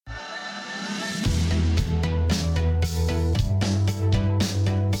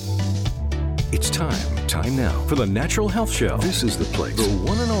Time now for the Natural Health Show. This is the place. The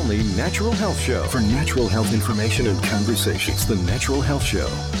one and only Natural Health Show. For natural health information and conversation. It's the Natural Health Show.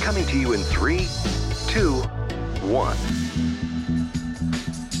 Coming to you in 3, 2, 1.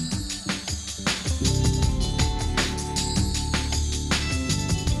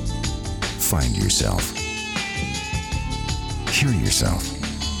 Find yourself. Hear yourself.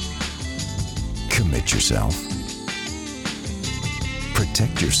 Commit yourself.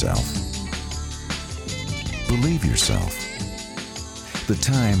 Protect yourself. Believe yourself. The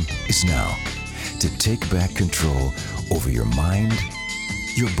time is now to take back control over your mind,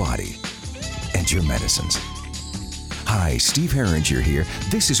 your body, and your medicines. Hi, Steve Herringer here.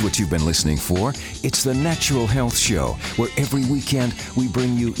 This is what you've been listening for. It's the Natural Health Show, where every weekend we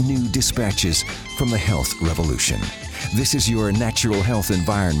bring you new dispatches from the health revolution. This is your natural health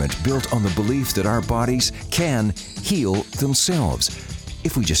environment built on the belief that our bodies can heal themselves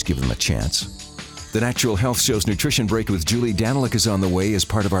if we just give them a chance. The Natural Health Show's Nutrition Break with Julie Danilick is on the way as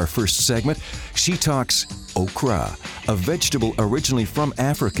part of our first segment. She talks okra, a vegetable originally from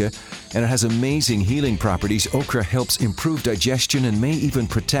Africa, and it has amazing healing properties. Okra helps improve digestion and may even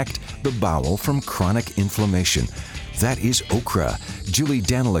protect the bowel from chronic inflammation. That is okra. Julie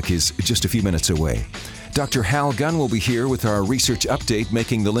Danilick is just a few minutes away. Dr. Hal Gunn will be here with our research update,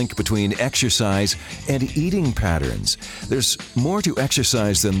 making the link between exercise and eating patterns. There's more to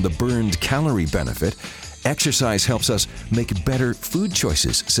exercise than the burned calorie benefit. Exercise helps us make better food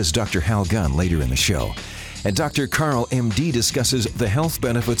choices, says Dr. Hal Gunn later in the show. And Dr. Carl, MD, discusses the health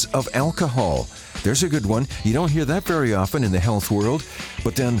benefits of alcohol. There's a good one. You don't hear that very often in the health world,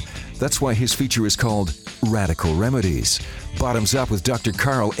 but then that's why his feature is called Radical Remedies. Bottoms Up with Dr.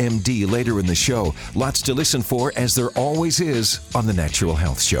 Carl, MD, later in the show. Lots to listen for, as there always is on the Natural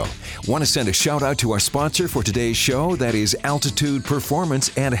Health Show. Want to send a shout out to our sponsor for today's show. That is Altitude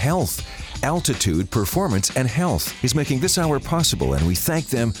Performance and Health. Altitude Performance and Health is making this hour possible, and we thank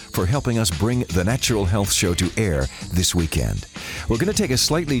them for helping us bring the Natural Health Show to air this weekend. We're going to take a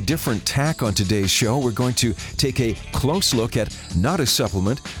slightly different tack on today's show. We're going to take a close look at not a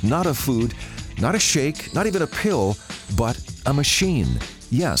supplement, not a food, not a shake, not even a pill, but a machine.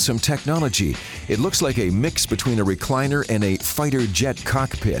 Yeah, some technology. It looks like a mix between a recliner and a fighter jet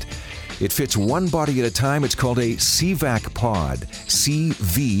cockpit. It fits one body at a time. It's called a CVAC pod.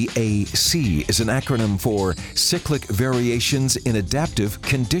 CVAC is an acronym for Cyclic Variations in Adaptive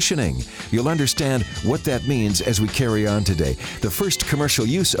Conditioning. You'll understand what that means as we carry on today. The first commercial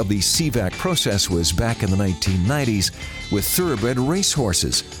use of the CVAC process was back in the 1990s with thoroughbred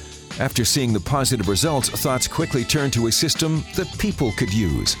racehorses. After seeing the positive results, thoughts quickly turned to a system that people could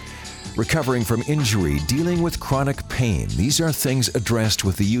use. Recovering from injury, dealing with chronic pain. These are things addressed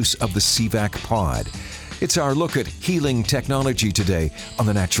with the use of the CVAC pod. It's our look at healing technology today on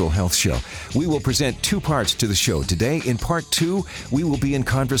the Natural Health Show. We will present two parts to the show. Today, in part 2, we will be in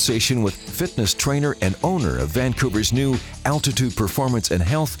conversation with fitness trainer and owner of Vancouver's new Altitude Performance and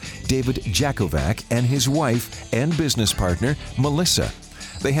Health, David Jakovac, and his wife and business partner, Melissa.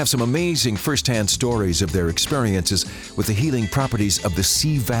 They have some amazing first-hand stories of their experiences with the healing properties of the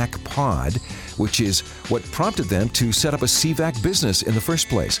CVAC pod, which is what prompted them to set up a CVAC business in the first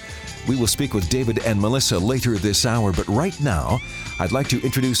place. We will speak with David and Melissa later this hour, but right now, I'd like to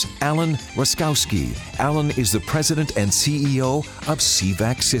introduce Alan Raskowski. Alan is the president and CEO of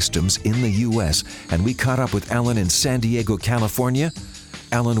CVAC Systems in the U.S., and we caught up with Alan in San Diego, California.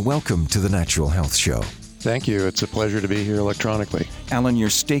 Alan, welcome to the Natural Health Show. Thank you. It's a pleasure to be here electronically. Alan,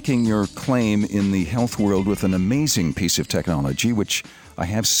 you're staking your claim in the health world with an amazing piece of technology, which I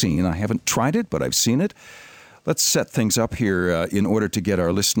have seen. I haven't tried it, but I've seen it. Let's set things up here in order to get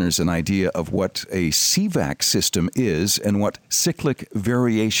our listeners an idea of what a CVAC system is and what cyclic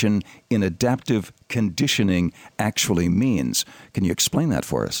variation in adaptive conditioning actually means. Can you explain that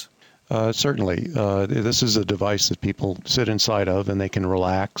for us? Certainly. This is a device that people sit inside of, and they can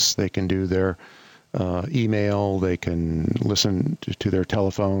relax. They can do their email, they can listen to their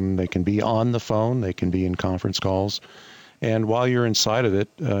telephone, they can be on the phone, they can be in conference calls. And while you're inside of it,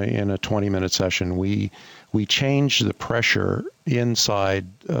 in a 20-minute session, we change the pressure inside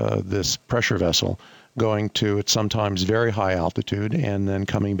this pressure vessel, going to at sometimes very high altitude and then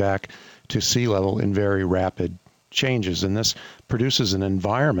coming back to sea level in very rapid changes. And this produces an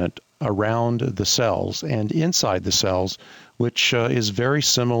environment around the cells and inside the cells, which is very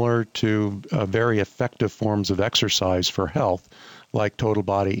similar to very effective forms of exercise for health, like total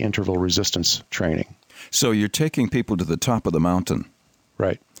body interval resistance training. So you're taking people to the top of the mountain.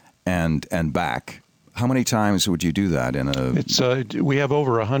 Right. And back. How many times would you do that in a... We have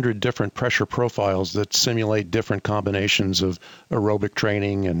over 100 different pressure profiles that simulate different combinations of aerobic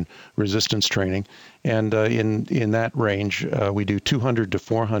training and resistance training. And in that range, we do 200 to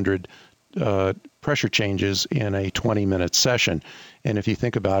 400 pressure changes in a 20-minute session. And if you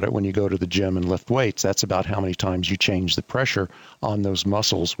think about it, when you go to the gym and lift weights, that's about how many times you change the pressure on those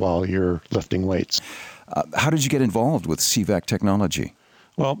muscles while you're lifting weights. How did you get involved with CVAC technology?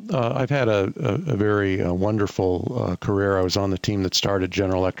 Well, I've had a very wonderful career. I was on the team that started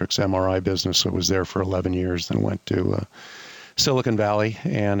General Electric's MRI business. I was there for 11 years, then went to Silicon Valley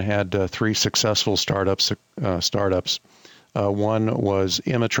and had 3 successful startups. One was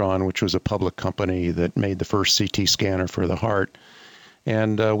Imatron, which was a public company that made the first CT scanner for the heart.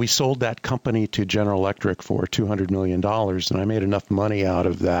 And we sold that company to General Electric for $200 million, and I made enough money out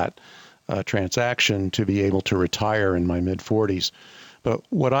of that transaction to be able to retire in my mid-40s. But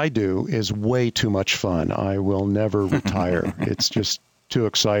what I do is way too much fun. I will never retire. It's just too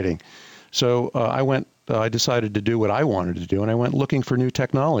exciting. So I decided to do what I wanted to do, and I went looking for new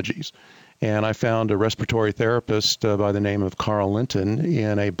technologies. And I found a respiratory therapist by the name of Carl Linton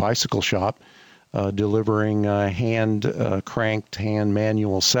in a bicycle shop delivering hand-cranked,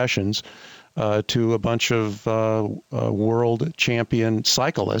 hand-manual sessions to a bunch of world champion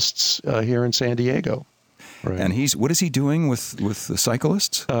cyclists here in San Diego. Right. And what is he doing with the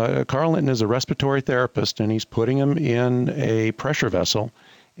cyclists? Carl Linton is a respiratory therapist, and he's putting them in a pressure vessel,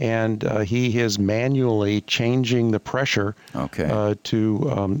 and he is manually changing the pressure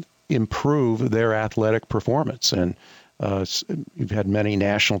to improve their athletic performance. And you've had many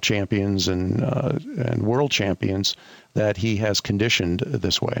national champions and world champions that he has conditioned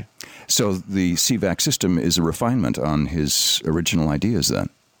this way. So the CVAC system is a refinement on his original ideas then?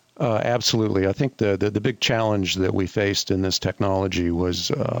 Absolutely. I think the big challenge that we faced in this technology was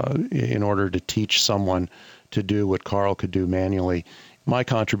in order to teach someone to do what Carl could do manually. My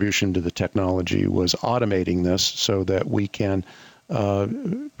contribution to the technology was automating this so that we can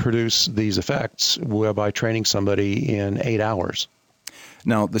produce these effects by training somebody in 8 hours.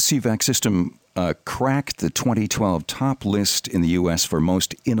 Now, the CVAC system cracked the 2012 top list in the U.S. for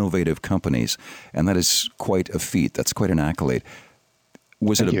most innovative companies, and that is quite a feat. That's quite an accolade.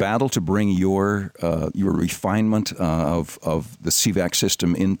 Was it a battle to bring your refinement of the CVAC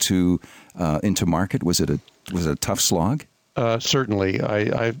system into market? Was it a tough slog? Certainly.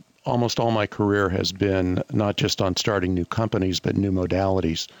 I almost all my career has been not just on starting new companies, but new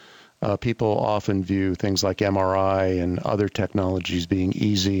modalities. People often view things like MRI and other technologies being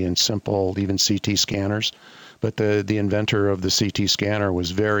easy and simple, even CT scanners. But the inventor of the CT scanner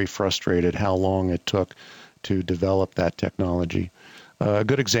was very frustrated how long it took to develop that technology. A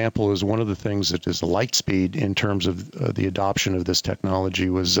good example is one of the things that is light speed in terms of the adoption of this technology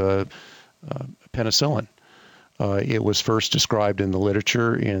was penicillin. It was first described in the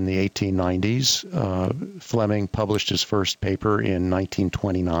literature in the 1890s. Fleming published his first paper in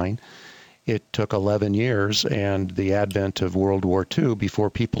 1929. It took 11 years and the advent of World War II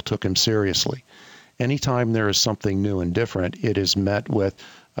before people took him seriously. Anytime there is something new and different, it is met with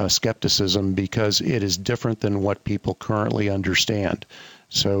skepticism because it is different than what people currently understand.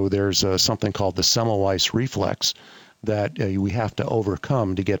 So there's something called the Semmelweis reflex that we have to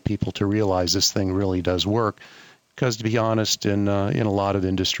overcome to get people to realize this thing really does work. Because to be honest, in a lot of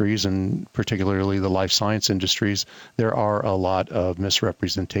industries, and particularly the life science industries, there are a lot of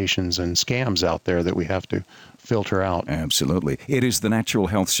misrepresentations and scams out there that we have to filter out. Absolutely. It is the Natural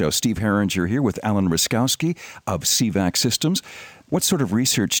Health Show. Steve Herringer here with Alan Ruskowski of CVAC Systems. What sort of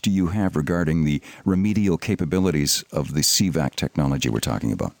research do you have regarding the remedial capabilities of the CVAC technology we're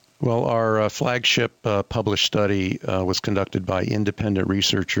talking about? Well, our flagship published study was conducted by independent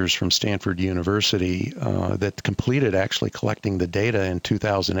researchers from Stanford University that completed actually collecting the data in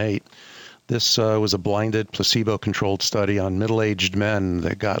 2008. This was a blinded, placebo-controlled study on middle-aged men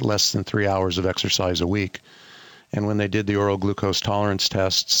that got less than 3 hours of exercise a week. And when they did the oral glucose tolerance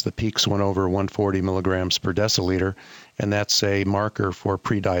tests, the peaks went over 140 milligrams per deciliter, and that's a marker for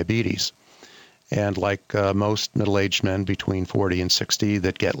prediabetes. And like most middle-aged men between 40 and 60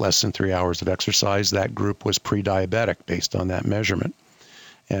 that get less than 3 hours of exercise, that group was pre-diabetic based on that measurement.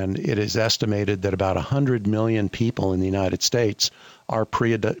 And it is estimated that about 100 million people in the United States are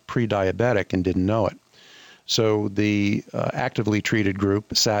pre-diabetic and didn't know it. So the actively treated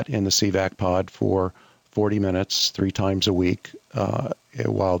group sat in the CVAC pod for 40 minutes 3 times a week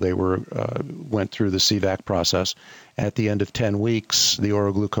while they went through the CVAC process. At the end of 10 weeks, the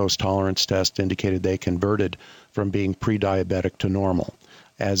oral glucose tolerance test indicated they converted from being pre-diabetic to normal,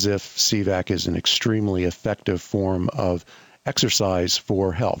 as if CVAC is an extremely effective form of exercise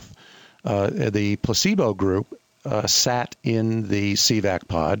for health. The placebo group sat in the CVAC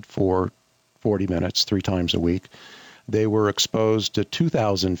pod for 40 minutes, 3 times a week. They were exposed to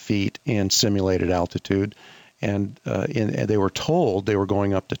 2,000 feet in simulated altitude, and they were told they were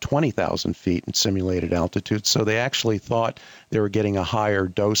going up to 20,000 feet in simulated altitude. So they actually thought they were getting a higher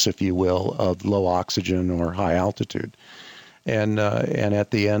dose, if you will, of low oxygen or high altitude. And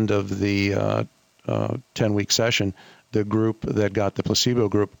at the end of the 10-week session, the group that got the placebo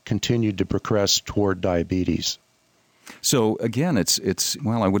group continued to progress toward diabetes. So again, it's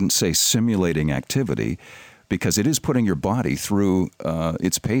well, I wouldn't say simulating activity, because it is putting your body through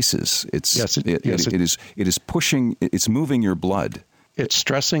its paces. It is pushing. It's moving your blood. It's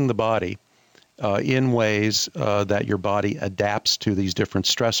stressing the body in ways that your body adapts to these different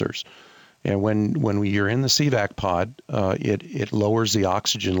stressors. And when you're in the CVAC pod, it lowers the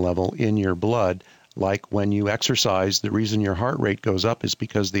oxygen level in your blood. Like when you exercise, the reason your heart rate goes up is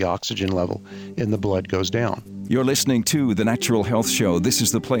because the oxygen level in the blood goes down. You're listening to The Natural Health Show. This is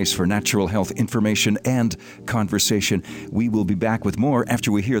the place for natural health information and conversation. We will be back with more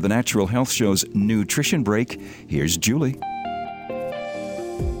after we hear The Natural Health Show's nutrition break. Here's Julie.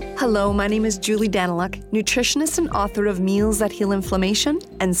 Hello, my name is Julie Daniluk, nutritionist and author of Meals That Heal Inflammation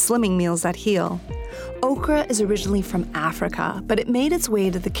and Slimming Meals That Heal. Okra is originally from Africa, but it made its way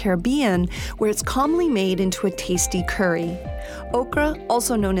to the Caribbean, where it's commonly made into a tasty curry. Okra,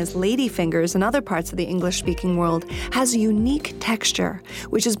 also known as ladyfingers in other parts of the English-speaking world, has a unique texture,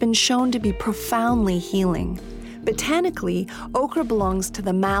 which has been shown to be profoundly healing. Botanically, okra belongs to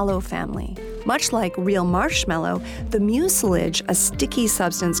the mallow family. Much like real marshmallow, the mucilage, a sticky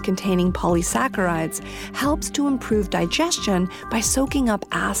substance containing polysaccharides, helps to improve digestion by soaking up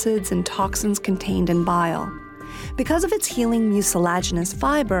acids and toxins contained in bile. Because of its healing mucilaginous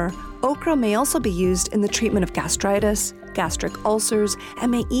fiber, okra may also be used in the treatment of gastritis, gastric ulcers, and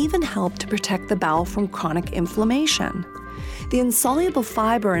may even help to protect the bowel from chronic inflammation. The insoluble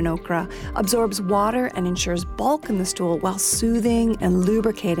fiber in okra absorbs water and ensures bulk in the stool while soothing and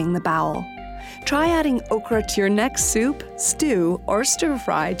lubricating the bowel. Try adding okra to your next soup, stew, or stir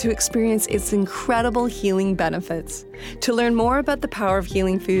fry to experience its incredible healing benefits. To learn more about the power of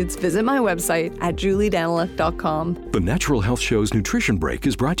healing foods, visit my website at juliedaniluk.com. The Natural Health Show's Nutrition Break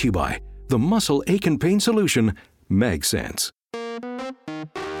is brought to you by the muscle ache and pain solution, MagSense.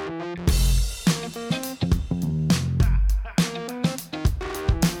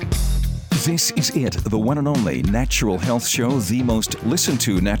 This is it, the one and only Natural Health Show, the most listened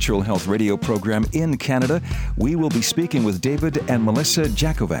to natural health radio program in Canada. We will be speaking with David and Melissa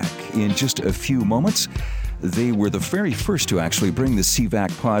Jakovac in just a few moments. They were the very first to actually bring the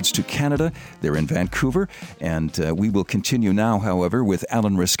CVAC pods to Canada. They're in Vancouver. And we will continue now, however, with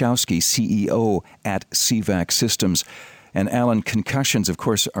Alan Ruskowski, CEO at CVAC Systems. And Alan, concussions, of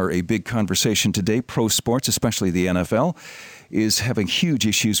course, are a big conversation today. Pro sports, especially the NFL, is having huge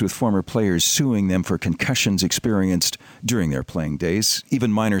issues with former players suing them for concussions experienced during their playing days. Even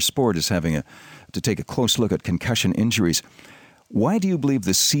minor sport is having to take a close look at concussion injuries. Why do you believe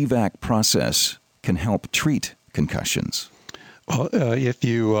the CVAC process can help treat concussions? Well, if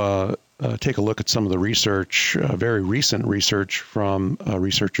you take a look at some of the research, very recent research from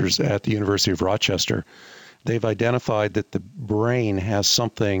researchers at the University of Rochester, they've identified that the brain has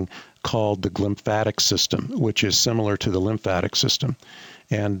something called the glymphatic system, which is similar to the lymphatic system.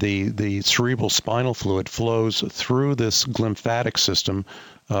 And the cerebral spinal fluid flows through this glymphatic system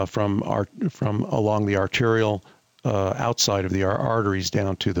from along the arterial outside of the arteries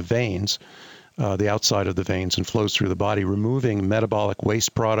down to the veins, the outside of the veins, and flows through the body, removing metabolic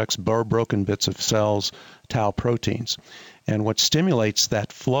waste products, broken bits of cells, tau proteins. And what stimulates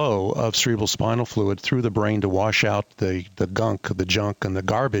that flow of cerebral spinal fluid through the brain to wash out the gunk, the junk, and the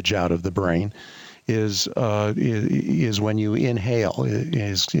garbage out of the brain is when you inhale,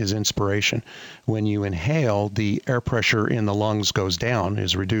 is inspiration. When you inhale, the air pressure in the lungs goes down,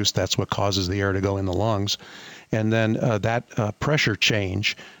 is reduced. That's what causes the air to go in the lungs. And then that pressure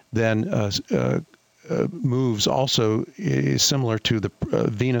change then moves also is similar to the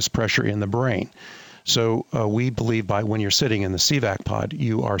venous pressure in the brain. So we believe when you're sitting in the CVAC pod,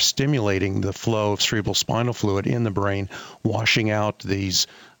 you are stimulating the flow of cerebral spinal fluid in the brain, washing out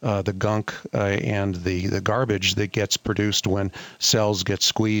the gunk and the garbage that gets produced when cells get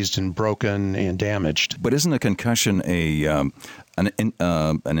squeezed and broken and damaged. But isn't a concussion an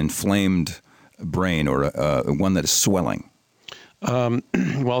inflamed brain or one that is swelling?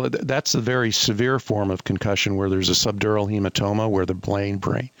 Well, that's a very severe form of concussion where there's a subdural hematoma where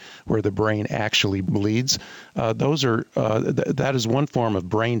the brain actually bleeds. That is one form of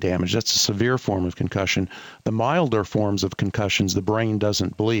brain damage. That's a severe form of concussion. The milder forms of concussions, the brain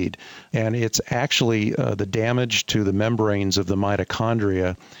doesn't bleed, and it's actually the damage to the membranes of the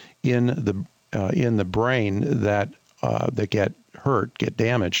mitochondria in the brain that get hurt, get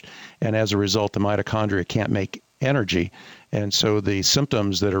damaged, and as a result, the mitochondria can't make energy. And so the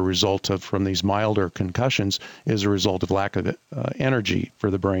symptoms that are a result from these milder concussions is a result of lack of energy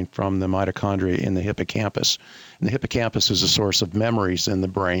for the brain from the mitochondria in the hippocampus. And the hippocampus is a source of memories in the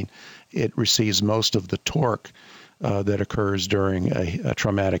brain. It receives most of the torque that occurs during a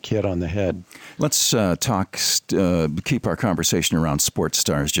traumatic hit on the head. Let's keep our conversation around sports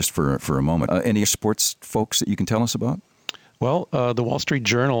stars just for a moment. Any sports folks that you can tell us about? Well, the Wall Street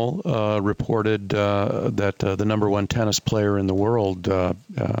Journal reported that the number one tennis player in the world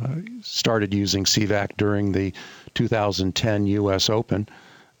started using CVAC during the 2010 U.S. Open,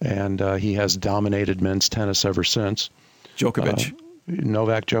 and he has dominated men's tennis ever since. Djokovic.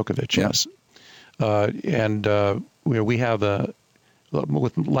 Novak Djokovic, yeah. Yes. We have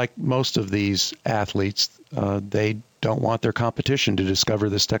like most of these athletes, they don't want their competition to discover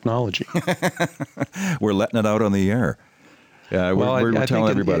this technology. We're letting it out on the air. Yeah, we're telling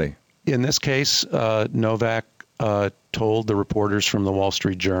everybody. In this case, Novak told the reporters from the Wall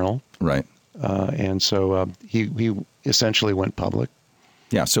Street Journal. Right. And so he essentially went public.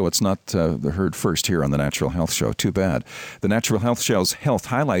 Yeah, so it's not heard first here on the Natural Health Show. Too bad. The Natural Health Show's health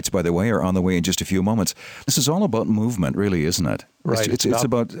highlights, by the way, are on the way in just a few moments. This is all about movement, really, isn't it? Right.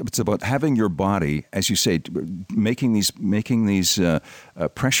 It's about having your body, as you say, making these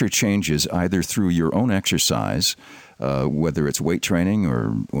pressure changes either through your own exercise, whether it's weight training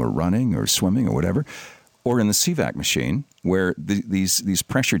or running or swimming or whatever, or in the CVAC machine, where these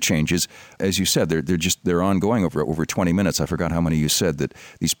pressure changes, as you said, they're ongoing over 20 minutes. I forgot how many you said that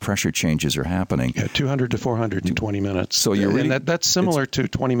these pressure changes are happening. Yeah, 200 to 420 minutes. So that's similar to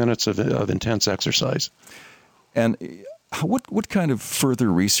 20 minutes of intense exercise. And what kind of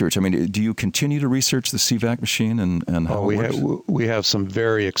further research? I mean, do you continue to research the CVAC machine and how it works? We have some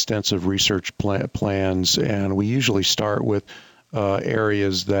very extensive research plans, and we usually start with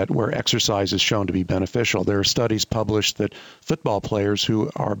areas where exercise is shown to be beneficial. There are studies published that football players who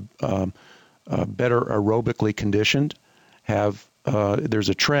are better aerobically conditioned there's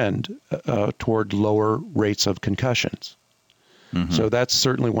a trend toward lower rates of concussions. Mm-hmm. So that's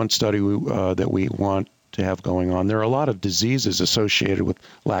certainly one study that we want to have going on. There are a lot of diseases associated with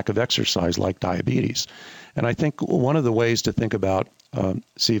lack of exercise, like diabetes. And I think one of the ways to think about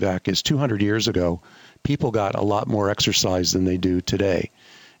CVAC is 200 years ago, people got a lot more exercise than they do today.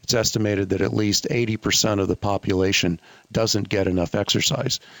 It's estimated that at least 80% of the population doesn't get enough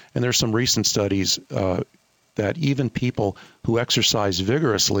exercise. And there's some recent studies that even people who exercise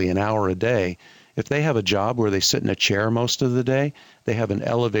vigorously an hour a day, if they have a job where they sit in a chair most of the day, they have an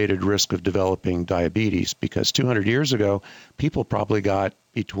elevated risk of developing diabetes, because 200 years ago, people probably got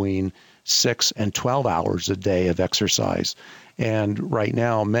between 6 and 12 hours a day of exercise. And right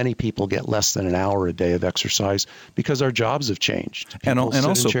now, many people get less than an hour a day of exercise because our jobs have changed. And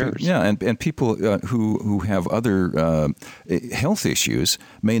also, and people who have other health issues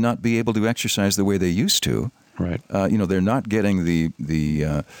may not be able to exercise the way they used to. Right. They're not getting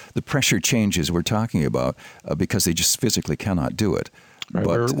the pressure changes we're talking about because they just physically cannot do it. Right.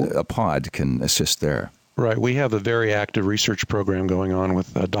 But a pod can assist there. Right. We have a very active research program going on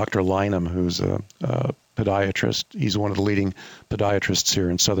with Dr. Lynham, who's a podiatrist. He's one of the leading podiatrists here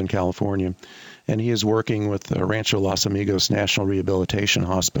in Southern California. And he is working with Rancho Los Amigos National Rehabilitation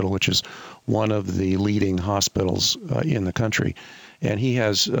Hospital, which is one of the leading hospitals in the country. And he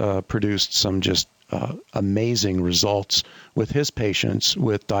has produced some just amazing results with his patients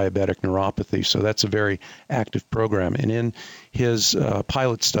with diabetic neuropathy. So that's a very active program. And in his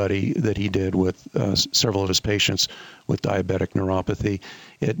pilot study that he did with several of his patients with diabetic neuropathy,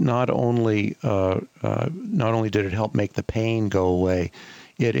 it not only did it help make the pain go away,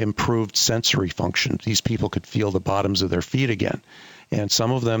 it improved sensory function. These people could feel the bottoms of their feet again. And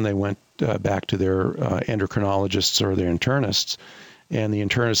some of them, they went back to their endocrinologists or their internists, and the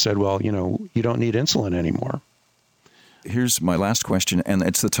internist said, well, you don't need insulin anymore. Here's my last question, and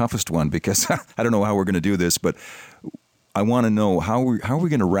it's the toughest one because I don't know how we're going to do this, but I want to know how are we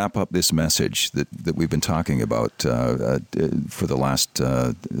going to wrap up this message that we've been talking about for the last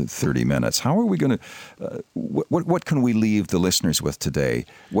 30 minutes. How are we going to what can we leave the listeners with today?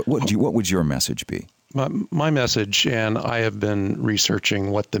 What would your message be? My message, and I have been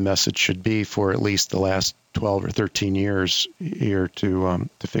researching what the message should be for at least the last 12 or 13 years here to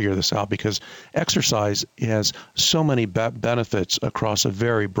figure this out, because exercise has so many benefits across a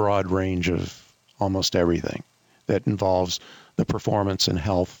very broad range of almost everything that involves the performance and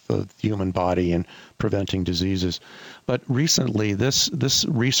health of the human body and preventing diseases. But recently, this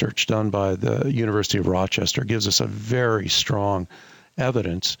research done by the University of Rochester gives us a very strong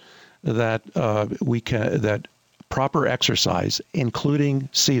evidence that that proper exercise, including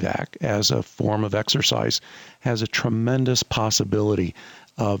CVAC as a form of exercise, has a tremendous possibility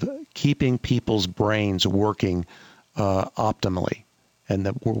of keeping people's brains working optimally, and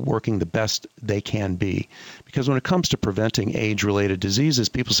that we're working the best they can be. Because when it comes to preventing age-related diseases,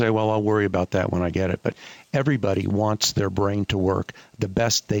 people say, well, I'll worry about that when I get it. But everybody wants their brain to work the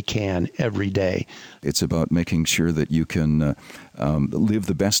best they can every day. It's about making sure that you can live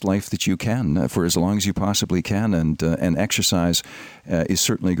the best life that you can for as long as you possibly can, and exercise is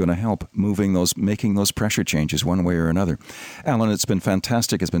certainly going to help making those pressure changes one way or another. Alan, it's been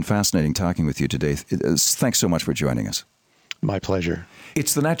fantastic. It's been fascinating talking with you today. Thanks so much for joining us. My pleasure.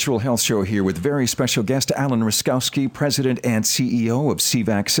 It's the Natural Health Show here with very special guest Alan Ruskowski, President and CEO of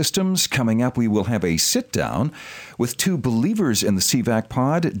CVAC Systems. Coming up, we will have a sit-down with two believers in the CVAC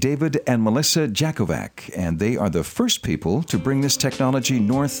pod, David and Melissa Jakovac, and they are the first people to bring this technology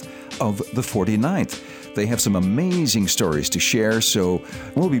north of the 49th. They have some amazing stories to share, so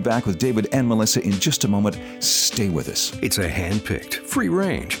we'll be back with David and Melissa in just a moment. Stay with us. It's a hand-picked,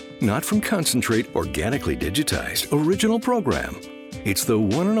 free-range, not from concentrate, organically digitized, original program. It's the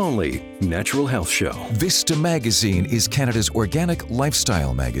one and only Natural Health Show. Vista Magazine is Canada's organic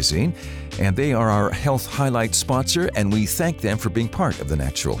lifestyle magazine, and they are our health highlight sponsor, and we thank them for being part of the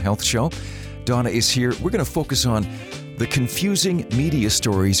Natural Health Show. Donna is here. We're going to focus on the confusing media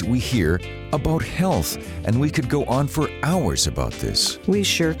stories we hear about health, and we could go on for hours about this. We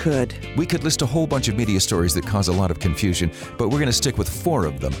sure could. We could list a whole bunch of media stories that cause a lot of confusion, but we're going to stick with 4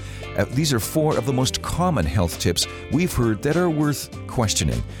 of them. These are 4 of the most common health tips we've heard that are worth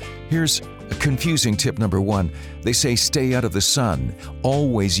questioning. Here's a confusing tip number 1. They say stay out of the sun.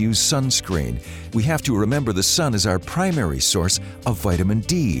 Always use sunscreen. We have to remember the sun is our primary source of vitamin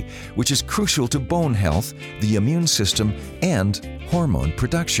D, which is crucial to bone health, the immune system, and hormone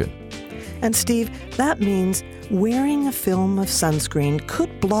production. And Steve, that means wearing a film of sunscreen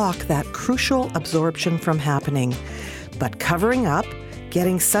could block that crucial absorption from happening. But covering up,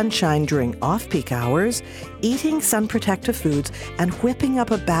 getting sunshine during off-peak hours, eating sun-protective foods, and whipping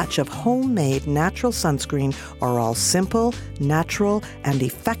up a batch of homemade natural sunscreen are all simple, natural, and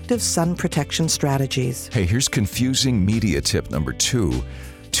effective sun protection strategies. Hey, here's confusing media tip number 2.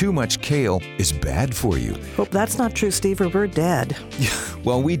 Too much kale is bad for you. Hope that's not true, Steve, or we're dead.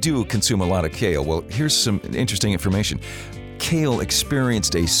 Well, we do consume a lot of kale. Well, here's some interesting information. Kale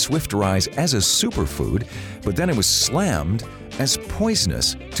experienced a swift rise as a superfood, but then it was slammed as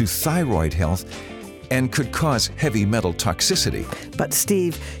poisonous to thyroid health and could cause heavy metal toxicity. But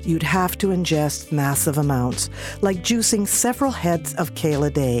Steve, you'd have to ingest massive amounts, like juicing several heads of kale a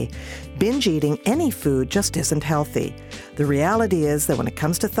day. Binge eating any food just isn't healthy. The reality is that when it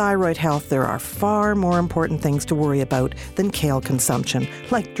comes to thyroid health, there are far more important things to worry about than kale consumption,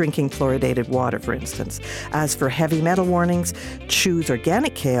 like drinking fluoridated water, for instance. As for heavy metal warnings, choose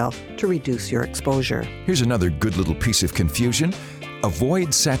organic kale to reduce your exposure. Here's another good little piece of confusion.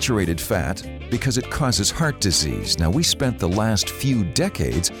 Avoid saturated fat because it causes heart disease. Now, we spent the last few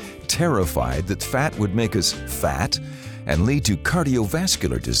decades terrified that fat would make us fat and lead to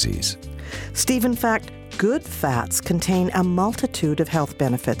cardiovascular disease. Steve, in fact, good fats contain a multitude of health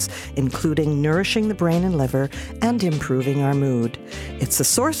benefits, including nourishing the brain and liver and improving our mood. It's the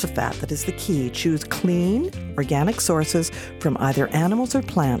source of fat that is the key. Choose clean, organic sources from either animals or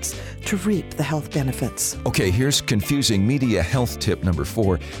plants to reap the health benefits. Okay, here's confusing media health tip number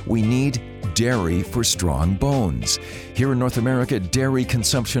 4. We need dairy for strong bones. Here in North America, dairy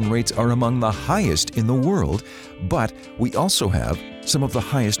consumption rates are among the highest in the world, but we also have some of the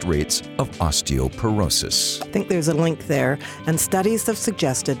highest rates of osteoporosis. I think there's a link there, and studies have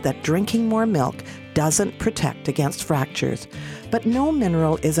suggested that drinking more milk doesn't protect against fractures. But no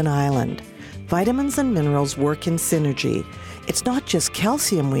mineral is an island. Vitamins and minerals work in synergy. It's not just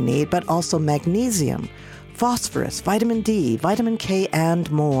calcium we need, but also magnesium, phosphorus, vitamin D, vitamin K, and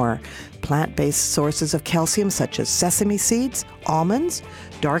more. Plant-based sources of calcium such as sesame seeds, almonds,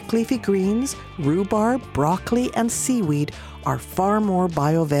 dark leafy greens, rhubarb, broccoli, and seaweed are far more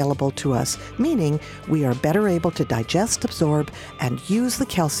bioavailable to us, meaning we are better able to digest, absorb, and use the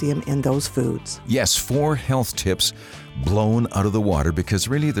calcium in those foods. Yes, 4 health tips blown out of the water, because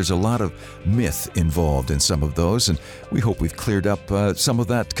really there's a lot of myth involved in some of those, and we hope we've cleared up some of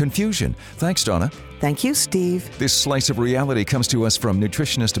that confusion. Thanks, Donna. Thank you, Steve. This slice of reality comes to us from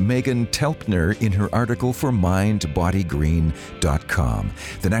nutritionist Megan Telpner in her article for mindbodygreen.com.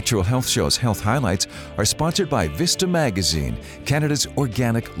 The Natural Health Show's health highlights are sponsored by Vista Magazine, Canada's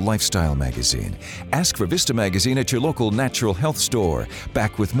organic lifestyle magazine. Ask for Vista Magazine at your local natural health store.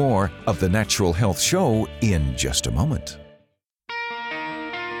 Back with more of the Natural Health Show in just a moment.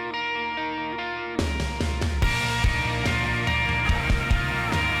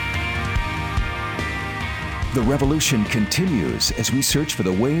 The revolution continues as we search for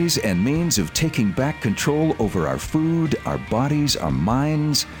the ways and means of taking back control over our food, our bodies, our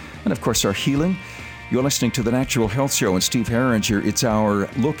minds, and of course our healing. You're listening to the Natural Health Show, and Steve Herringer. It's our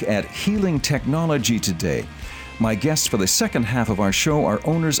look at healing technology today. My guests for the second half of our show are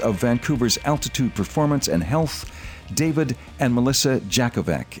owners of Vancouver's Altitude Performance and Health, David and Melissa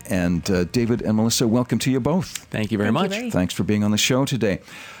Jakovac. And David and Melissa, welcome to you both. Thank you very much. Thanks for being on the show today.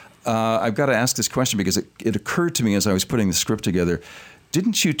 I've got to ask this question because it occurred to me as I was putting the script together.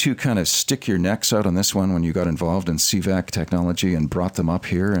 Didn't you two kind of stick your necks out on this one when you got involved in CVAC technology and brought them up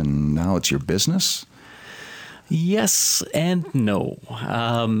here, and now it's your business? Yes and no.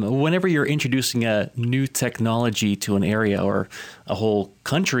 Whenever you're introducing a new technology to an area, or a whole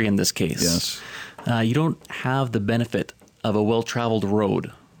country in this case, you don't have the benefit of a well-traveled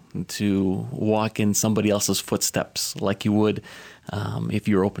road to walk in somebody else's footsteps like you would if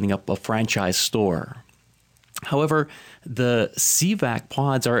you're opening up a franchise store. However, the CVAC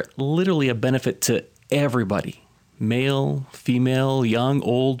pods are literally a benefit to everybody: male, female, young,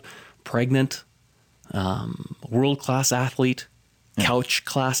 old, pregnant, world-class athlete,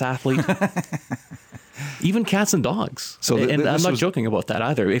 couch-class athlete, even cats and dogs. So and I'm not joking about that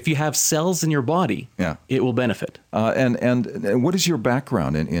either. If you have cells in your body, it will benefit. And what is your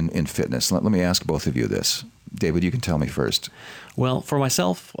background in fitness? Let me ask both of you this. David, you can tell me first. Well, for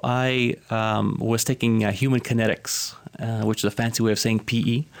myself, I was taking human kinetics, which is a fancy way of saying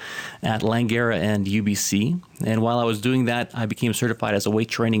PE, at Langara and UBC. And while I was doing that, I became certified as a weight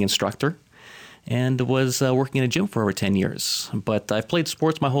training instructor and was working in a gym for over 10 years. But I've played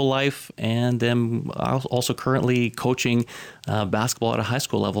sports my whole life, and am also currently coaching basketball at a high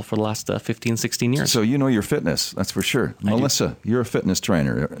school level for the last 15, 16 years. So you know your fitness, that's for sure. Melissa, you're a fitness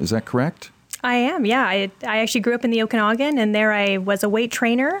trainer. Is that correct? I am, yeah. I actually grew up in the Okanagan, and there I was a weight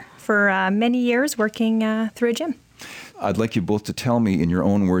trainer for many years, working through a gym. I'd like you both to tell me in your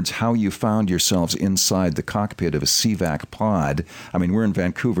own words how you found yourselves inside the cockpit of a CVAC pod. I mean, we're in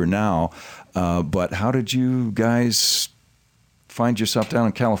Vancouver now, but how did you guys find yourself down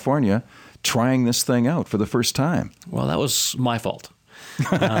in California trying this thing out for the first time? Well, that was my fault.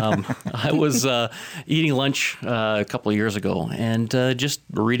 I was eating lunch a couple of years ago and just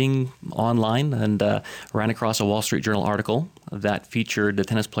reading online, and ran across a Wall Street Journal article that featured the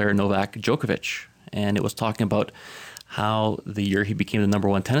tennis player Novak Djokovic. And it was talking about how the year he became the number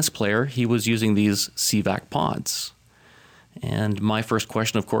one tennis player, he was using these CVAC pods. And my first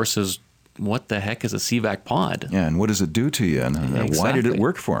question, of course, is what the heck is a CVAC pod? Yeah, and what does it do to you? And why did it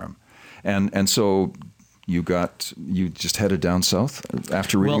work for him? And so you just headed down south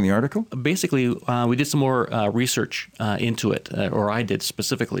after reading the article? Basically, we did some more research into it, or I did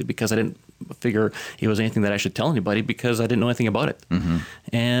specifically, because I didn't figure it was anything that I should tell anybody, because I didn't know anything about it. Mm-hmm.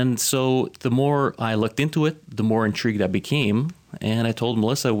 And so the more I looked into it, the more intrigued I became. And I told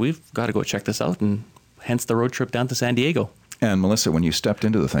Melissa, we've got to go check this out, and hence the road trip down to San Diego. And Melissa, when you stepped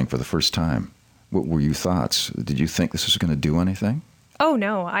into the thing for the first time, what were your thoughts? Did you think this was going to do anything? Oh,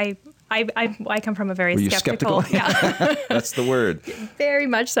 no. I come from a very skeptical. Yeah. That's the word. Very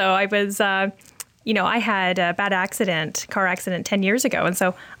much so. I was, I had a bad car accident 10 years ago. And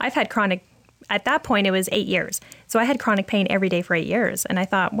so I've had chronic, at that point it was 8 years. So I had chronic pain every day for 8 years. And I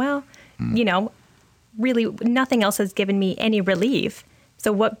thought, well, really nothing else has given me any relief.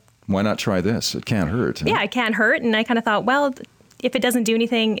 So why not try this? It can't hurt. Huh? Yeah, it can't hurt. And I kind of thought, well, if it doesn't do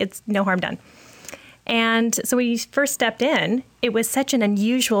anything, it's no harm done. And so when you first stepped in, it was such an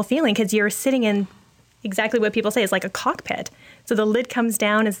unusual feeling, because you're sitting in exactly what people say is like a cockpit. So the lid comes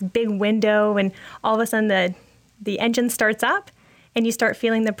down, it's a big window, and all of a sudden the engine starts up and you start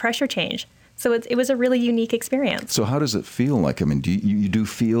feeling the pressure change. So it was a really unique experience. So how does it feel like? I mean, do you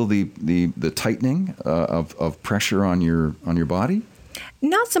feel the tightening of pressure on your body?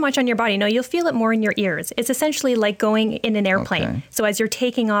 Not so much on your body. No, you'll feel it more in your ears. It's essentially like going in an airplane. Okay. So as you're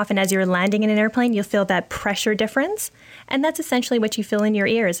taking off and as you're landing in an airplane, you'll feel that pressure difference. And that's essentially what you feel in your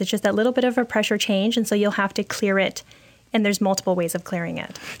ears. It's just that little bit of a pressure change. And so you'll have to clear it and there's multiple ways of clearing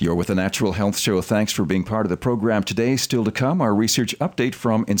it. You're with the Natural Health Show. Thanks for being part of the program today. Still to come, our research update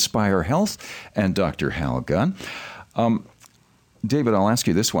from Inspire Health and Dr. Hal Gunn. David, I'll ask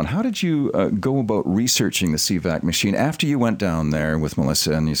you this one. How did you go about researching the CVAC machine after you went down there with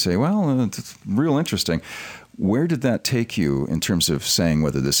Melissa and you say, well, it's real interesting? Where did that take you in terms of saying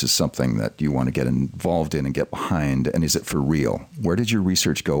whether this is something that you want to get involved in and get behind, and is it for real? Where did your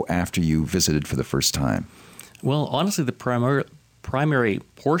research go after you visited for the first time? Well, honestly, the primary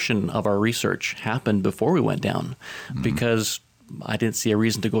portion of our research happened before we went down because I didn't see a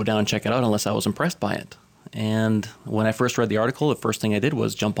reason to go down and check it out unless I was impressed by it. And when I first read the article, the first thing I did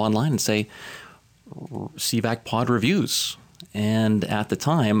was jump online and say, CVAC pod reviews. And at the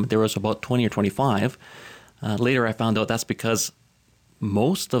time, there was about 20 or 25. Later, I found out that's because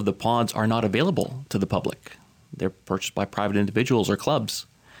most of the pods are not available to the public. They're purchased by private individuals or clubs.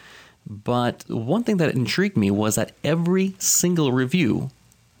 But one thing that intrigued me was that every single review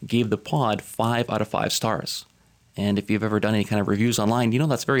gave the pod 5 out of 5 stars. And if you've ever done any kind of reviews online, you know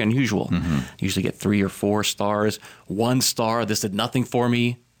that's very unusual. You usually get 3 or 4 stars, 1 star, this did nothing for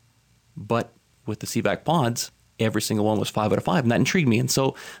me. But with the CVAC pods, every single one was 5 out of 5, and that intrigued me. And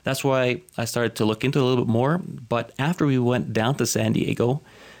so that's why I started to look into it a little bit more. But after we went down to San Diego,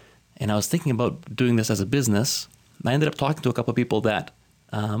 and I was thinking about doing this as a business, I ended up talking to a couple of people that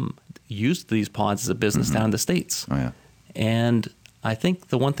used these pods as a business down in the States. Oh, yeah. And I think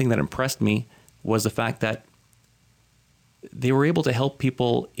the one thing that impressed me was the fact that they were able to help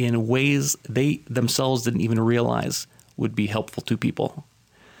people in ways they themselves didn't even realize would be helpful to people.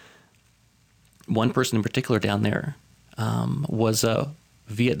 One person in particular down there was a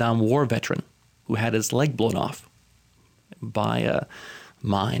Vietnam War veteran who had his leg blown off by a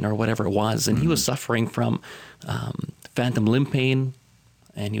mine or whatever it was. And he was suffering from phantom limb pain,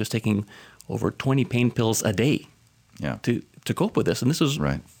 and he was taking over 20 pain pills a day to cope with this. And this was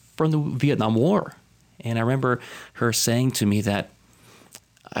from the Vietnam War. And I remember her saying to me that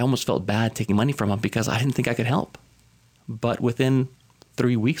I almost felt bad taking money from him because I didn't think I could help. But within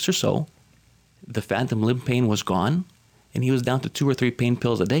 3 weeks or so, the phantom limb pain was gone, and he was down to 2 or 3 pain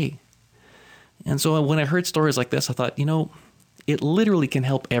pills a day. And so when I heard stories like this, I thought, it literally can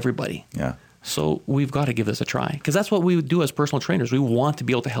help everybody. Yeah. So we've got to give this a try, because that's what we do as personal trainers. We want to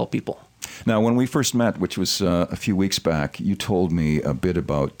be able to help people. Now, when we first met, which was a few weeks back, you told me a bit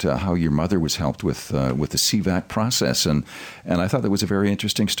about how your mother was helped with the CVAC process, and I thought that was a very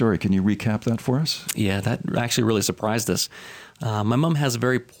interesting story. Can you recap that for us? Yeah, that actually really surprised us. My mom has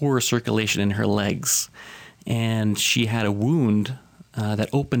very poor circulation in her legs, and she had a wound that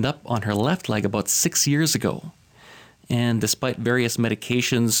opened up on her left leg about 6 years ago. And despite various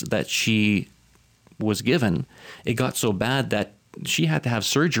medications that she was given, it got so bad that she had to have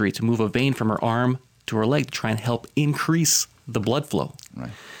surgery to move a vein from her arm to her leg to try and help increase the blood flow.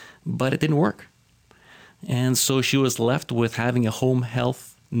 Right. But it didn't work. And so she was left with having a home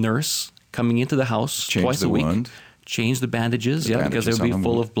health nurse coming into the house twice a week. Change the bandages, because they would be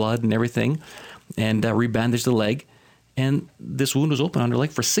full of blood and everything, and rebandage the leg. And this wound was open on her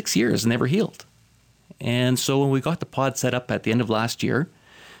leg for 6 years and never healed. And so when we got the pod set up at the end of last year,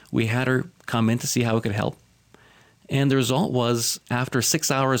 we had her come in to see how it could help. And the result was, after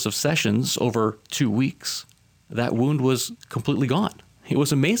 6 hours of sessions over 2 weeks, that wound was completely gone. It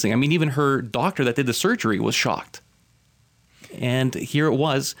was amazing. I mean, even her doctor that did the surgery was shocked. And here it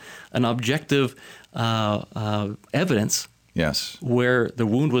was, an objective evidence where the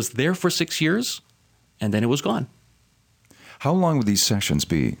wound was there for 6 years, and then it was gone. How long would these sessions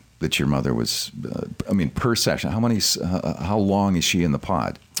be that your mother was, per session? How long is she in the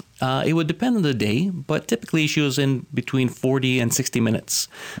pod? It would depend on the day, but typically she was in between 40 and 60 minutes.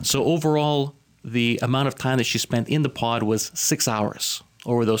 Okay. So overall, the amount of time that she spent in the pod was 6 hours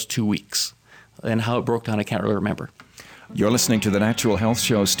over those 2 weeks. And how it broke down, I can't really remember. You're listening to the Natural Health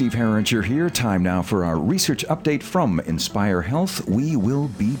Show. Steve Herringer here. Time now for our research update from Inspire Health. We will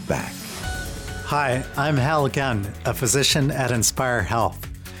be back. Hi, I'm Hal Gunn, a physician at Inspire Health.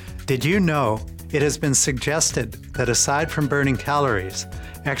 Did you know it has been suggested that aside from burning calories,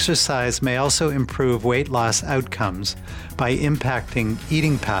 exercise may also improve weight loss outcomes by impacting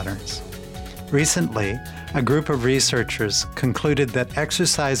eating patterns? Recently, a group of researchers concluded that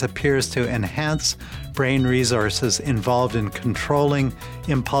exercise appears to enhance brain resources involved in controlling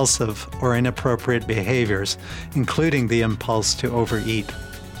impulsive or inappropriate behaviors, including the impulse to overeat.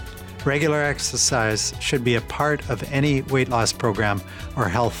 Regular exercise should be a part of any weight loss program or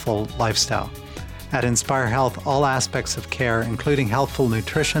healthful lifestyle. At Inspire Health, all aspects of care, including healthful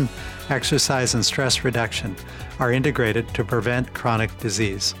nutrition, exercise, and stress reduction, are integrated to prevent chronic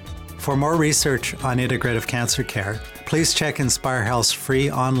disease. For more research on integrative cancer care, please check Inspire Health's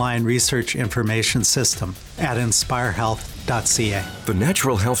free online research information system at inspirehealth.ca. The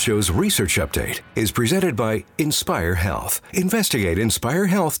Natural Health Show's research update is presented by Inspire Health. Investigate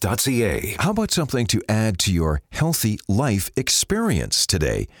inspirehealth.ca. How about something to add to your healthy life experience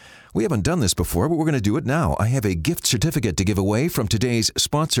today? We haven't done this before, but we're going to do it now. I have a gift certificate to give away from today's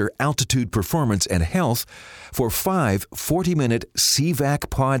sponsor, Altitude Performance and Health, for 5 40-minute CVAC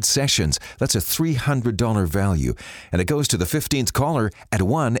pod sessions. That's a $300 value. And it goes to the 15th caller at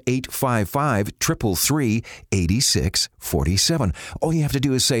 1-855-333-8647. All you have to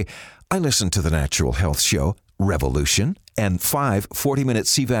do is say, I listened to the Natural Health Show, Revolution, and 5 40-minute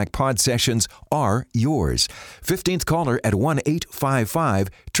CVAC pod sessions are yours. 15th caller at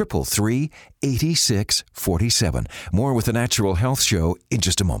 1-855-333-8647. More with the Natural Health Show in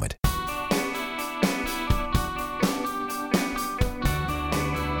just a moment.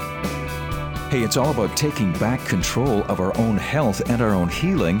 Hey, it's all about taking back control of our own health and our own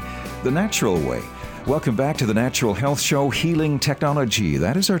healing the natural way. Welcome back to the Natural Health Show, Healing Technology.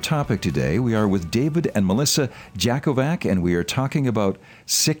 That is our topic today. We are with David and Melissa Jakovac, and we are talking about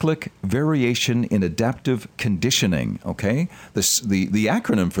cyclic variation in adaptive conditioning, okay? The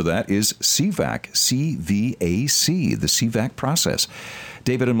acronym for that is CVAC, C-V-A-C, the CVAC process.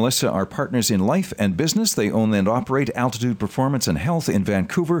 David and Melissa are partners in life and business. They own and operate Altitude Performance and Health in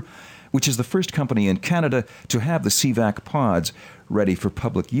Vancouver, which is the first company in Canada to have the CVAC pods ready for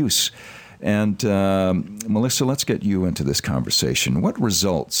public use. And Melissa, let's get you into this conversation. What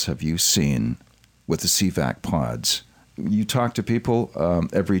results have you seen with the CVAC pods? You talk to people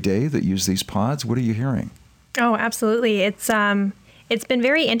every day that use these pods. What are you hearing? Oh, absolutely. It's been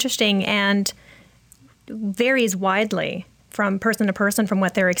very interesting and varies widely from person to person from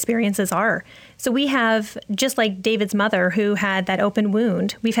what their experiences are. So we have, just like David's mother who had that open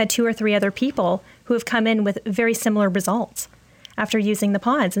wound, we've had 2 or 3 other people who have come in with very similar results after using the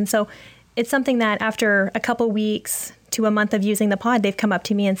pods. And so it's something that after a couple weeks to a month of using the pod, they've come up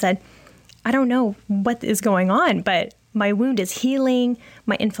to me and said, I don't know what is going on, but my wound is healing.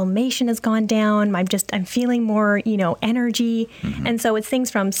 My inflammation has gone down. I'm feeling more, energy. Mm-hmm. And so it's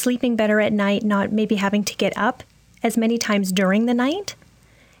things from sleeping better at night, not maybe having to get up as many times during the night,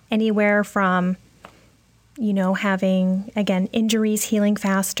 anywhere from, having, again, injuries healing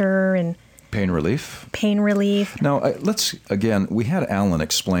faster and pain relief. Now, we had Alan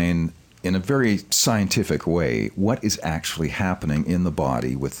explain in a very scientific way what is actually happening in the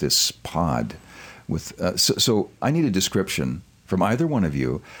body with this pod. So I need a description from either one of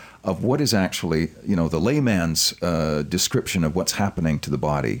you of what is actually, the layman's description of what's happening to the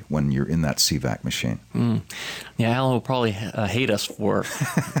body when you're in that CVAC machine. Yeah, Alan will probably hate us for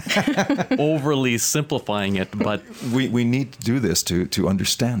overly simplifying it, but we need to do this to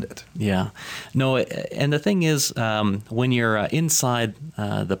understand it. Yeah. No, and the thing is, when you're inside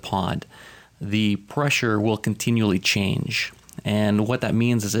the pod, the pressure will continually change. And what that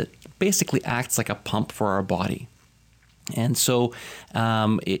means is it basically acts like a pump for our body. And so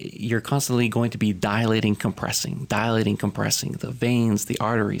you're constantly going to be dilating, compressing, the veins, the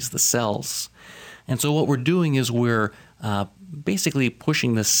arteries, the cells. And so what we're doing is we're basically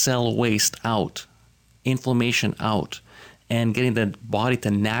pushing the cell waste out, inflammation out, and getting the body to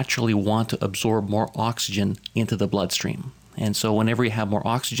naturally want to absorb more oxygen into the bloodstream. And so whenever you have more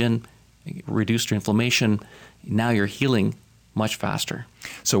oxygen, reduced your inflammation, now you're healing much faster.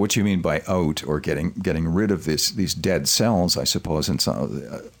 So what you mean by out, or getting rid of these dead cells, I suppose,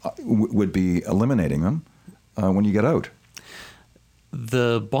 would be eliminating them when you get out?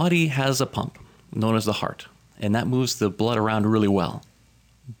 The body has a pump known as the heart, and that moves the blood around really well.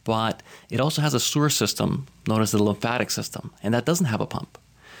 But it also has a sewer system known as the lymphatic system, and that doesn't have a pump.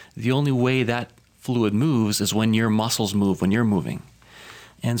 The only way that fluid moves is when your muscles move, when you're moving.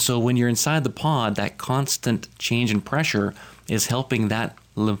 And so when you're inside the pod, that constant change in pressure is helping that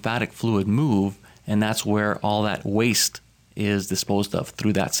lymphatic fluid move, and that's where all that waste is disposed of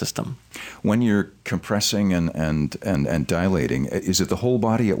through that system. When you're compressing and dilating, is it the whole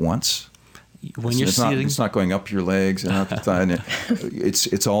body at once? When you're sitting, it's not going up your legs and up the thigh.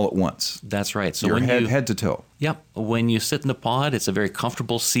 It's all at once. That's right. So your head to toe. Yep. When you sit in the pod, it's a very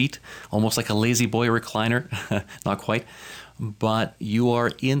comfortable seat, almost like a lazy boy recliner. Not quite. But you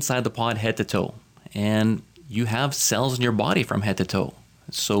are inside the pod head to toe, and you have cells in your body from head to toe.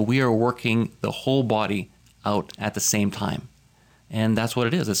 So we are working the whole body out at the same time. And that's what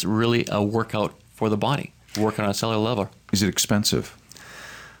it is. It's really a workout for the body, working on a cellular level. Is it expensive?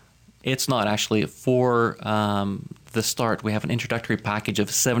 It's not, actually. For the start, we have an introductory package of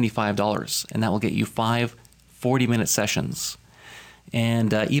 $75, and that will get you 5 40-minute sessions.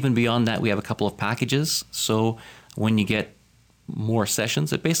 And even beyond that, we have a couple of packages. So when you get more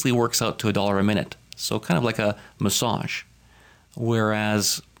sessions, it basically works out to $1 a minute. So kind of like a massage.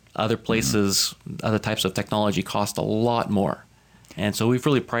 Whereas other places, other types of technology cost a lot more. And so we've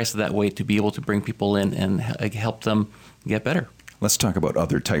really priced it that way to be able to bring people in and help them get better. Let's talk about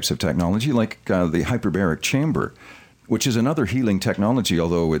other types of technology, like the hyperbaric chamber, which is another healing technology,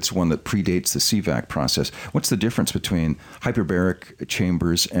 although it's one that predates the CVAC process. What's the difference between hyperbaric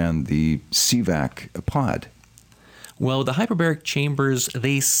chambers and the CVAC pod? Well, the hyperbaric chambers,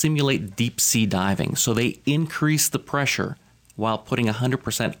 they simulate deep sea diving. So they increase the pressure while putting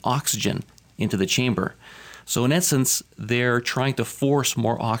 100% oxygen into the chamber. So in essence, they're trying to force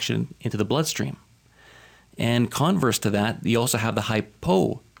more oxygen into the bloodstream. And converse to that, you also have the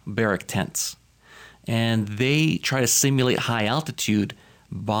hypobaric tents. And they try to simulate high altitude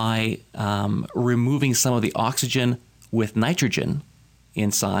by removing some of the oxygen with nitrogen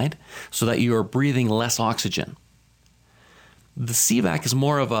inside so that you are breathing less oxygen. The CVAC is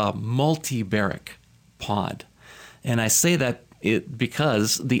more of a multibaric pod. And I say that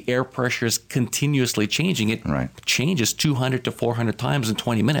because the air pressure is continuously changing. It changes 200 to 400 times in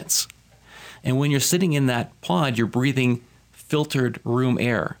 20 minutes. And when you're sitting in that pod, you're breathing filtered room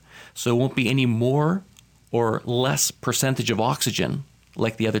air. So it won't be any more or less percentage of oxygen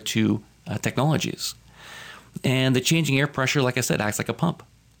like the other two technologies. And the changing air pressure, like I said, acts like a pump.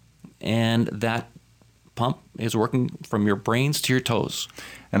 And that pump is working from your brains to your toes.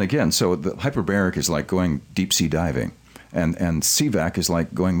 And again, so the hyperbaric is like going deep sea diving, and CVAC is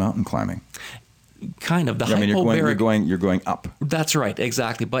like going mountain climbing. Kind of. You're going up. That's right,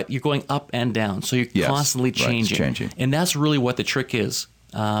 exactly. But you're going up and down, so you're constantly changing. Right, it's changing. And that's really what the trick is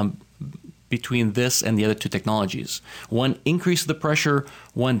between this and the other two technologies. One increases the pressure,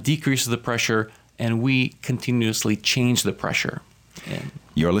 one decreases the pressure, and we continuously change the pressure.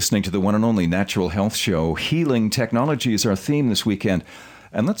 You're listening to the one and only Natural Health Show. Healing technology is our theme this weekend.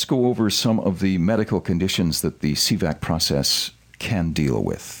 And let's go over some of the medical conditions that the CVAC process can deal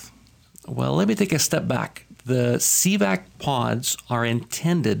with. Well, let me take a step back. The CVAC pods are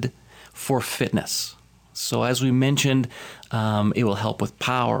intended for fitness. So as we mentioned, it will help with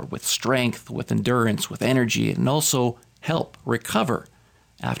power, with strength, with endurance, with energy, and also help recover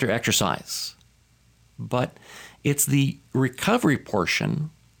after exercise. But it's the recovery portion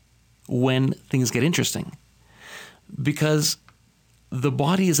when things get interesting, because the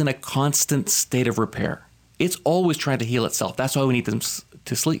body is in a constant state of repair. It's always trying to heal itself. That's why we need them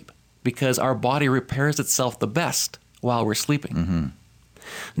to sleep, because our body repairs itself the best while we're sleeping. Mm-hmm.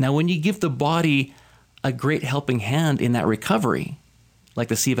 Now, when you give the body a great helping hand in that recovery, like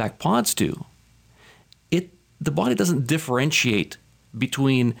the CVAC pods do, the body doesn't differentiate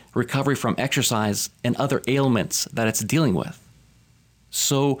between recovery from exercise and other ailments that it's dealing with.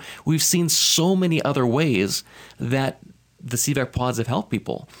 So we've seen so many other ways that the CVAC pods have helped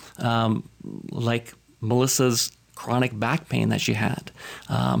people, like Melissa's chronic back pain that she had,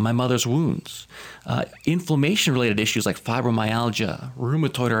 my mother's wounds, inflammation-related issues like fibromyalgia,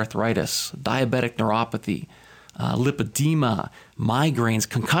 rheumatoid arthritis, diabetic neuropathy, lipedema, migraines,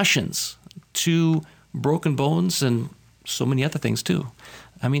 concussions, to broken bones, and so many other things too.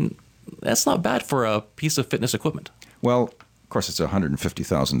 I mean, that's not bad for a piece of fitness equipment. Well, of course, it's a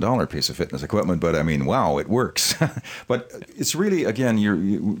 $150,000 piece of fitness equipment, but I mean, wow, it works. But it's really, again,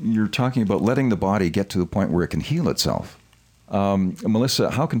 you're talking about letting the body get to the point where it can heal itself.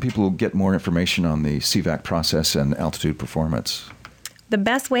 Melissa, how can people get more information on the CVAC process and altitude performance? The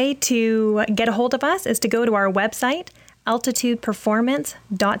best way to get a hold of us is to go to our website,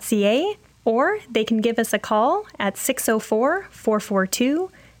 altitudeperformance.ca, or they can give us a call at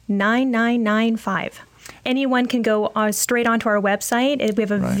 604-442-9995. Anyone can go straight onto our website. We have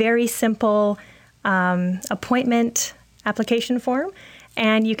a very simple appointment application form,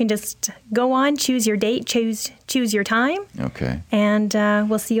 and you can just go on, choose your date, choose your time. Okay. And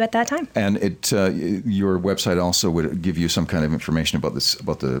we'll see you at that time. And your website also would give you some kind of information about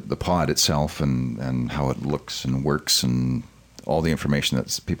the pod itself and how it looks and works and all the information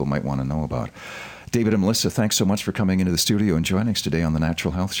that people might want to know about. David and Melissa, thanks so much for coming into the studio and joining us today on the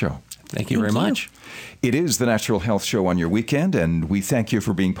Natural Health Show. Thank you very much. It is the Natural Health Show on your weekend, and we thank you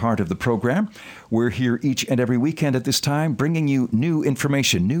for being part of the program. We're here each and every weekend at this time, bringing you new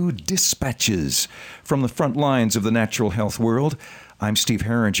information, new dispatches from the front lines of the natural health world. I'm Steve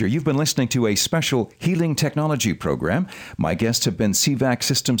Herringer. You've been listening to a special healing technology program. My guests have been CVAC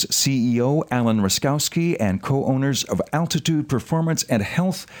Systems CEO Alan Raskowski and co-owners of Altitude Performance and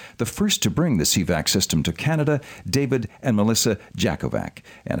Health, the first to bring the CVAC system to Canada, David and Melissa Jakovac.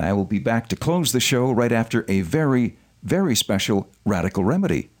 And I will be back to close the show right after a very, very special Radical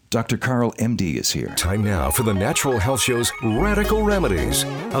Remedy Dr. Carl, MD, is here. Time now for the Natural Health Show's Radical Remedies,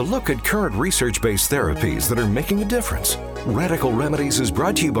 a look at current research-based therapies that are making a difference. Radical Remedies is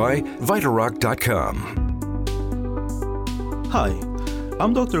brought to you by VitaRock.com. Hi,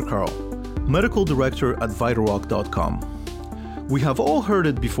 I'm Dr. Carl, Medical Director at VitaRock.com. We have all heard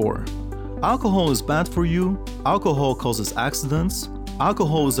it before. Alcohol is bad for you, alcohol causes accidents,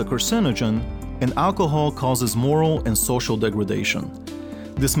 alcohol is a carcinogen, and alcohol causes moral and social degradation.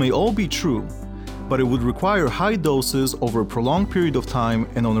 This may all be true, but it would require high doses over a prolonged period of time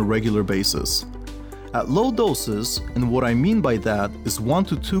and on a regular basis. At low doses, and what I mean by that is 1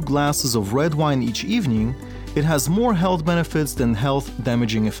 to 2 glasses of red wine each evening, it has more health benefits than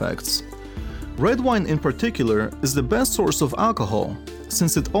health-damaging effects. Red wine in particular is the best source of alcohol,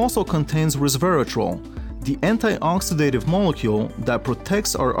 since it also contains resveratrol, the antioxidative molecule that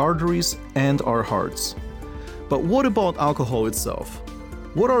protects our arteries and our hearts. But what about alcohol itself?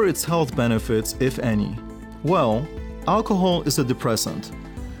 What are its health benefits, if any? Well, alcohol is a depressant.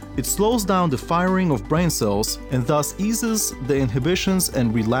 It slows down the firing of brain cells and thus eases the inhibitions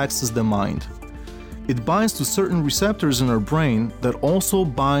and relaxes the mind. It binds to certain receptors in our brain that also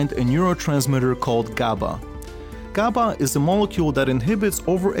bind a neurotransmitter called GABA. GABA is the molecule that inhibits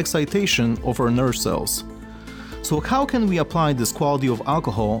overexcitation of our nerve cells. So how can we apply this quality of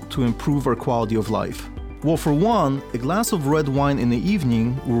alcohol to improve our quality of life? Well, for one, a glass of red wine in the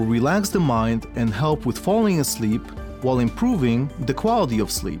evening will relax the mind and help with falling asleep while improving the quality of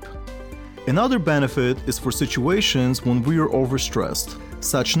sleep. Another benefit is for situations when we are overstressed.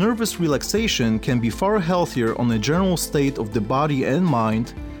 Such nervous relaxation can be far healthier on a general state of the body and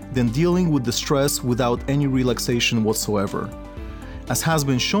mind than dealing with the stress without any relaxation whatsoever. As has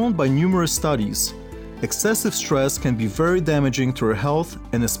been shown by numerous studies, excessive stress can be very damaging to our health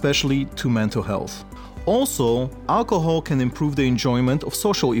and especially to mental health. Also, alcohol can improve the enjoyment of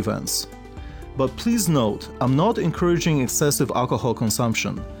social events. But please note, I'm not encouraging excessive alcohol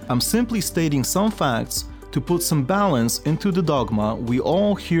consumption. I'm simply stating some facts to put some balance into the dogma we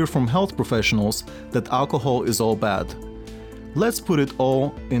all hear from health professionals that alcohol is all bad. Let's put it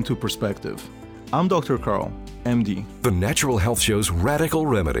all into perspective. I'm Dr. Carl, MD. The Natural Health Show's Radical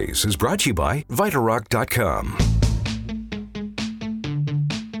Remedies is brought to you by VitaRock.com.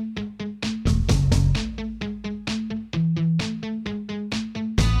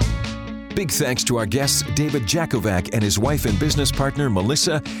 Big thanks to our guests David Jakovac and his wife and business partner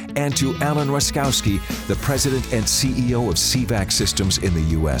Melissa, and to Alan Ruskowski, the president and CEO of CVAC Systems in the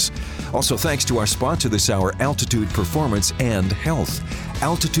U.S. Also thanks to our sponsor this hour, Altitude Performance and Health.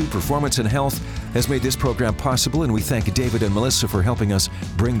 Altitude Performance and Health has made this program possible, and we thank David and Melissa for helping us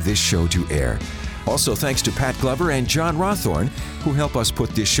bring this show to air. Also thanks to Pat Glover and John Rawthorne, who help us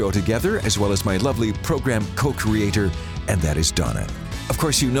put this show together, as well as my lovely program co-creator, and that is Donna. Of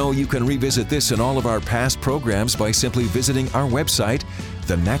course, you know you can revisit this and all of our past programs by simply visiting our website,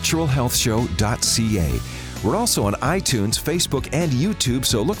 thenaturalhealthshow.ca. We're also on iTunes, Facebook, and YouTube,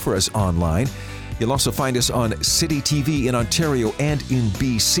 so look for us online. You'll also find us on City TV in Ontario and in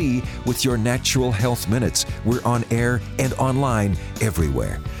BC with your Natural Health Minutes. We're on air and online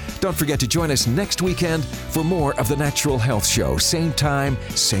everywhere. Don't forget to join us next weekend for more of the Natural Health Show. Same time,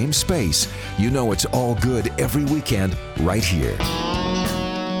 same space. You know it's all good every weekend right here.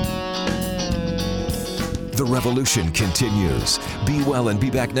 The revolution continues. Be well and be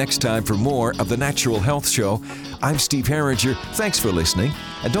back next time for more of the Natural Health Show. I'm Steve Herringer. Thanks for listening.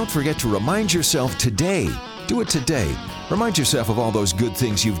 And don't forget to remind yourself today, do it today. Remind yourself of all those good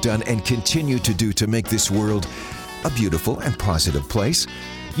things you've done and continue to do to make this world a beautiful and positive place.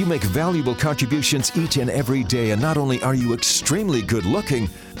 You make valuable contributions each and every day, and not only are you extremely good looking,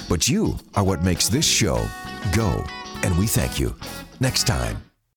 but you are what makes this show go. And we thank you. Next time.